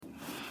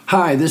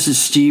Hi, this is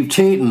Steve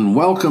Tayton.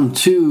 Welcome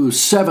to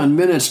 7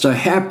 Minutes to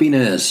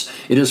Happiness.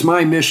 It is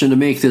my mission to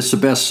make this the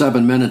best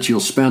 7 minutes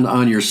you'll spend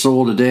on your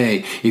soul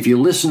today. If you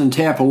listen and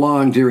tap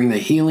along during the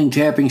healing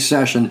tapping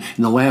session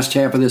in the last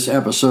half of this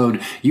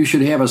episode, you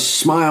should have a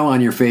smile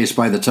on your face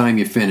by the time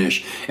you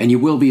finish, and you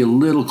will be a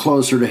little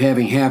closer to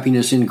having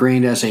happiness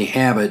ingrained as a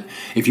habit.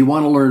 If you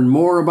want to learn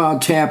more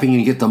about tapping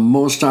and get the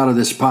most out of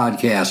this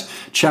podcast,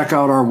 check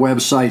out our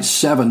website,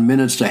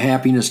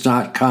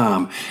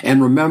 7minutes-to-happiness.com.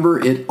 And remember,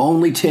 it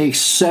only takes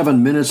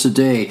 7 minutes a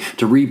day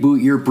to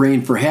reboot your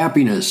brain for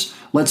happiness.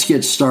 Let's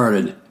get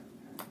started.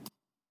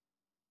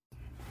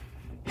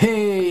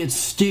 Hey, it's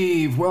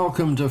Steve.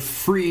 Welcome to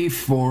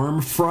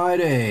Freeform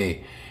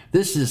Friday.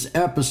 This is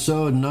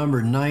episode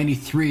number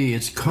 93.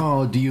 It's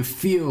called, Do You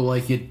Feel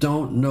Like You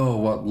Don't Know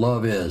What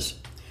Love Is?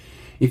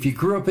 If you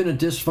grew up in a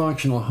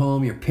dysfunctional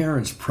home, your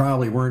parents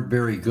probably weren't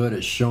very good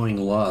at showing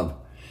love.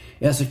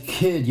 As a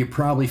kid, you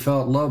probably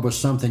felt love was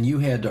something you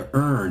had to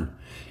earn.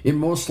 It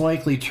most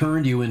likely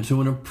turned you into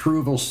an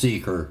approval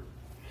seeker.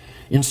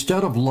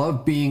 Instead of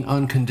love being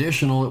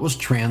unconditional, it was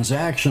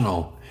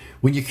transactional.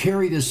 When you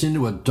carry this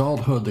into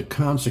adulthood, the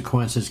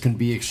consequences can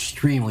be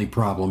extremely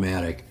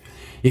problematic.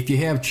 If you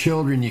have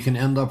children, you can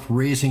end up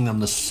raising them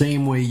the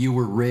same way you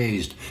were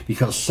raised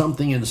because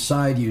something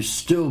inside you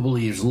still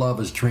believes love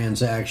is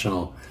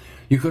transactional.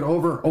 You could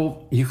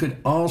also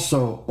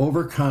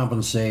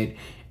overcompensate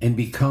and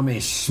become a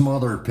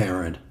smother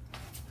parent.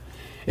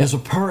 As a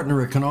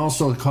partner, it can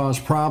also cause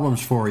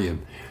problems for you.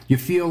 You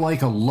feel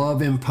like a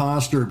love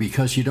imposter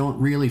because you don't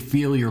really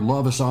feel your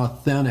love is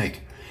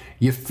authentic.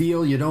 You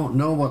feel you don't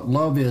know what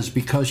love is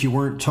because you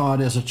weren't taught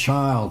as a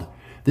child.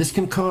 This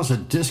can cause a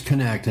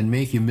disconnect and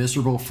make you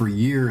miserable for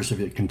years if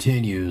it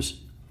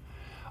continues.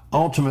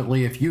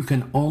 Ultimately, if you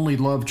can only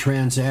love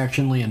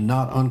transactionally and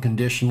not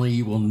unconditionally,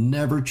 you will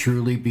never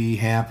truly be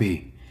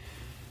happy.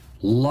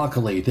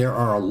 Luckily, there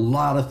are a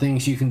lot of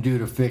things you can do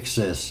to fix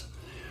this.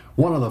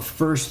 One of the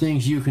first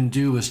things you can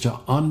do is to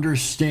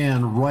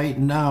understand right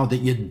now that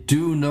you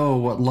do know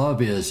what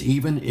love is,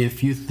 even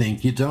if you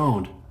think you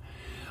don't.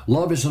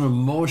 Love is an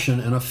emotion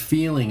and a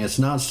feeling. It's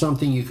not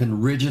something you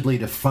can rigidly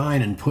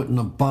define and put in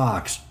a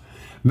box.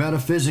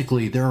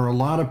 Metaphysically, there are a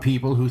lot of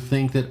people who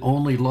think that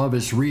only love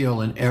is real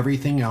and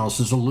everything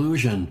else is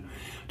illusion.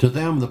 To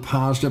them, the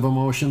positive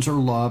emotions are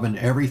love and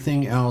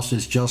everything else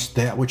is just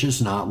that which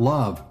is not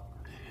love.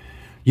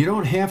 You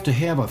don't have to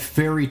have a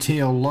fairy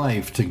tale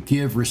life to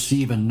give,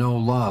 receive, and know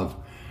love.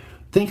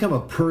 Think of a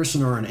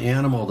person or an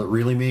animal that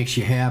really makes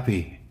you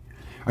happy.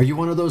 Are you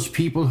one of those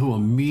people who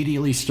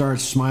immediately start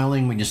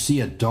smiling when you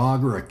see a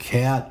dog or a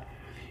cat?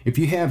 If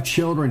you have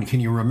children, can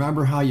you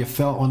remember how you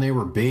felt when they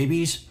were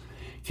babies?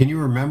 Can you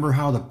remember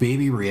how the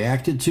baby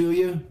reacted to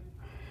you?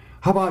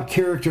 How about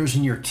characters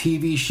in your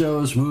TV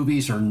shows,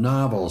 movies, or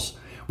novels?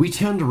 We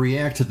tend to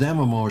react to them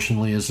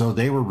emotionally as though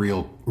they were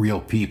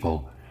real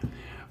people.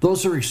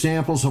 Those are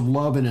examples of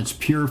love in its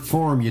pure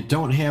form. You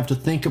don't have to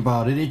think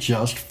about it. It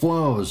just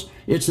flows.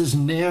 It's as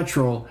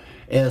natural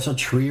as a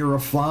tree or a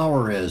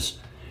flower is.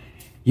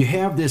 You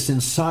have this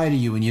inside of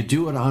you and you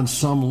do it on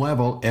some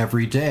level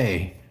every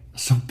day.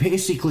 So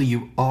basically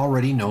you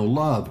already know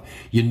love.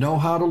 You know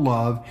how to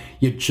love.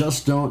 You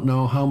just don't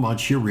know how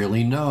much you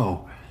really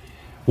know.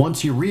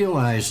 Once you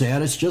realize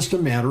that, it's just a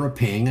matter of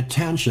paying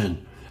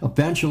attention.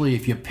 Eventually,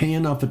 if you pay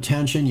enough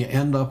attention, you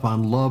end up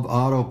on love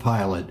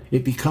autopilot.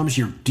 It becomes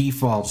your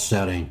default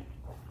setting.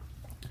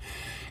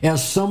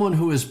 As someone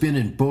who has been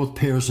in both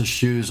pairs of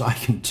shoes, I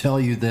can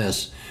tell you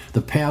this.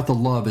 The path of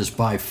love is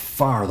by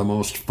far the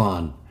most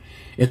fun.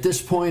 At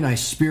this point, I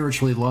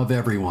spiritually love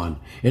everyone.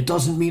 It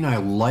doesn't mean I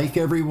like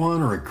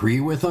everyone or agree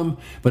with them,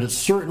 but it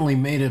certainly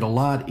made it a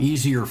lot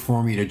easier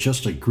for me to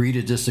just agree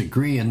to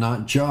disagree and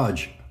not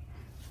judge.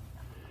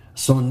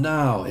 So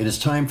now, it is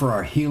time for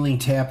our healing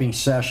tapping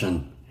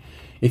session.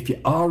 If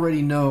you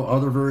already know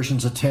other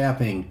versions of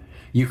tapping,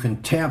 you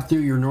can tap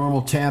through your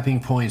normal tapping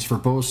points for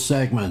both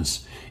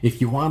segments.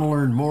 If you want to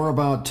learn more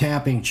about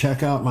tapping,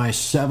 check out my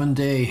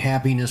 7-day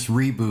happiness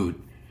reboot.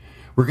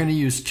 We're going to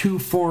use 2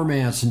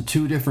 formats and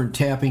 2 different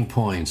tapping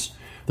points.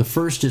 The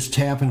first is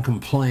tap and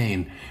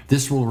complain.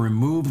 This will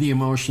remove the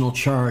emotional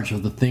charge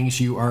of the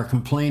things you are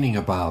complaining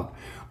about.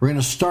 We're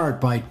going to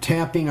start by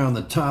tapping on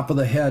the top of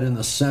the head in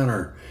the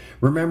center.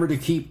 Remember to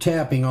keep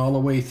tapping all the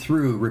way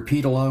through.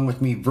 Repeat along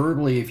with me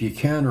verbally if you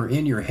can or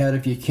in your head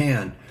if you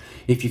can.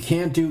 If you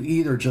can't do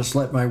either, just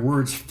let my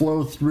words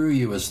flow through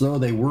you as though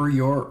they were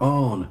your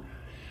own.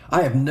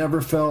 I have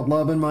never felt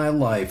love in my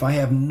life. I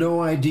have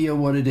no idea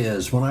what it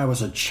is. When I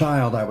was a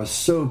child, I was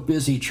so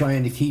busy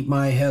trying to keep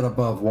my head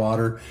above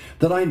water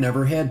that I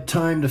never had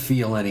time to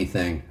feel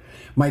anything.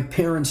 My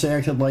parents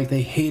acted like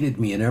they hated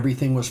me and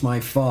everything was my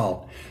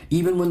fault.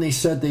 Even when they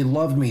said they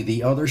loved me,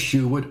 the other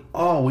shoe would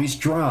always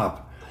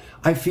drop.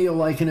 I feel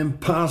like an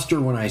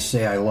imposter when I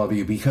say I love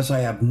you because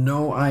I have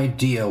no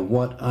idea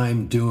what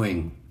I'm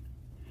doing.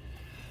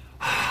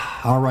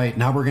 All right,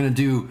 now we're going to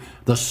do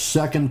the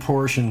second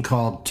portion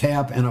called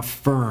Tap and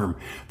Affirm.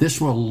 This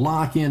will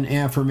lock in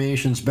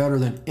affirmations better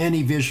than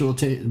any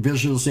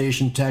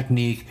visualization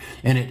technique,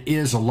 and it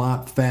is a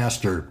lot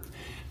faster.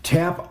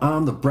 Tap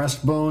on the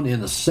breastbone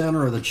in the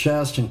center of the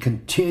chest and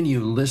continue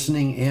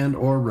listening and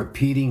or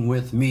repeating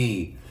with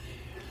me.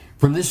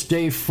 From this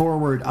day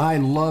forward, I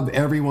love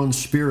everyone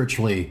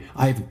spiritually.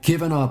 I've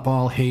given up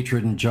all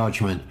hatred and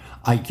judgment.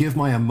 I give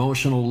my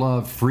emotional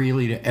love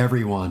freely to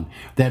everyone.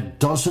 That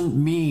doesn't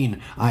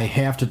mean I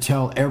have to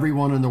tell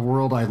everyone in the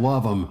world I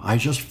love them. I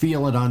just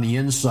feel it on the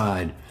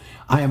inside.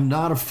 I am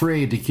not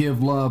afraid to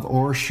give love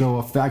or show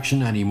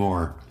affection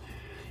anymore.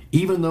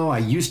 Even though I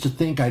used to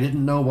think I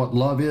didn't know what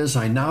love is,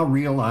 I now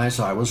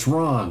realize I was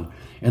wrong.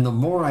 And the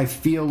more I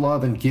feel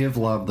love and give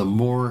love, the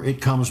more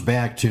it comes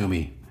back to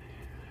me.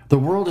 The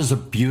world is a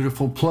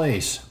beautiful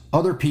place.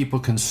 Other people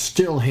can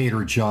still hate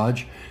or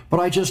judge, but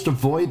I just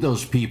avoid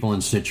those people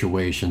and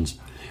situations.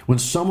 When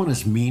someone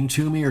is mean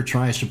to me or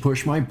tries to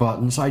push my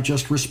buttons, I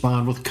just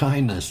respond with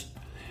kindness.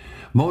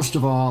 Most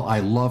of all, I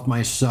love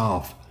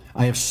myself.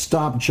 I have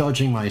stopped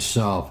judging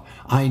myself.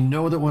 I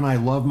know that when I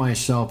love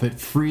myself, it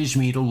frees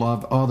me to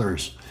love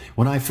others.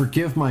 When I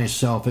forgive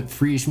myself, it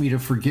frees me to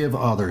forgive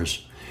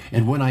others.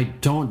 And when I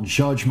don't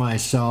judge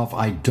myself,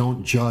 I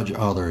don't judge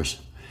others.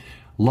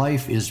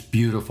 Life is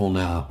beautiful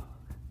now.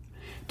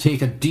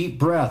 Take a deep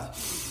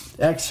breath,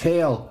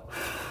 exhale,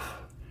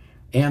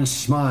 and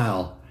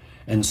smile.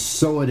 And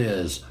so it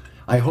is.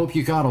 I hope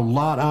you got a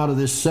lot out of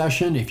this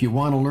session. If you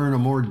want to learn a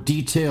more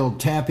detailed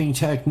tapping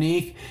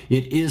technique,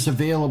 it is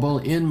available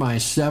in my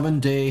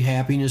 7-day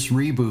happiness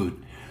reboot.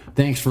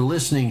 Thanks for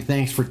listening,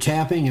 thanks for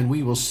tapping, and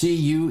we will see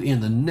you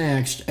in the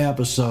next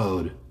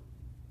episode.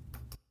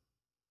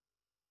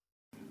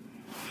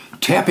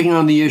 Tapping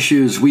on the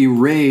issues we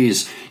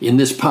raise in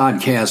this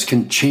podcast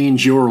can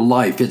change your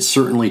life. It's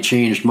certainly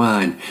changed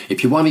mine.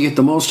 If you want to get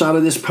the most out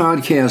of this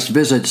podcast,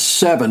 visit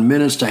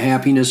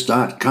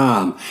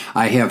 7minutetohappiness.com.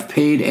 I have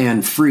paid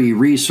and free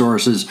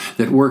resources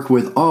that work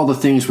with all the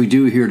things we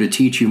do here to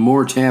teach you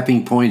more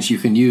tapping points you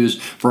can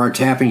use for our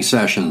tapping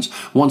sessions.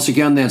 Once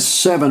again, that's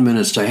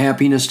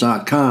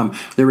 7minutetohappiness.com.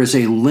 There is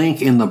a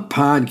link in the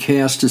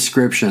podcast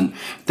description.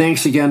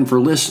 Thanks again for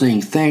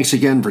listening. Thanks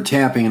again for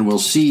tapping, and we'll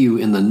see you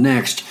in the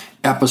next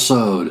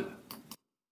episode.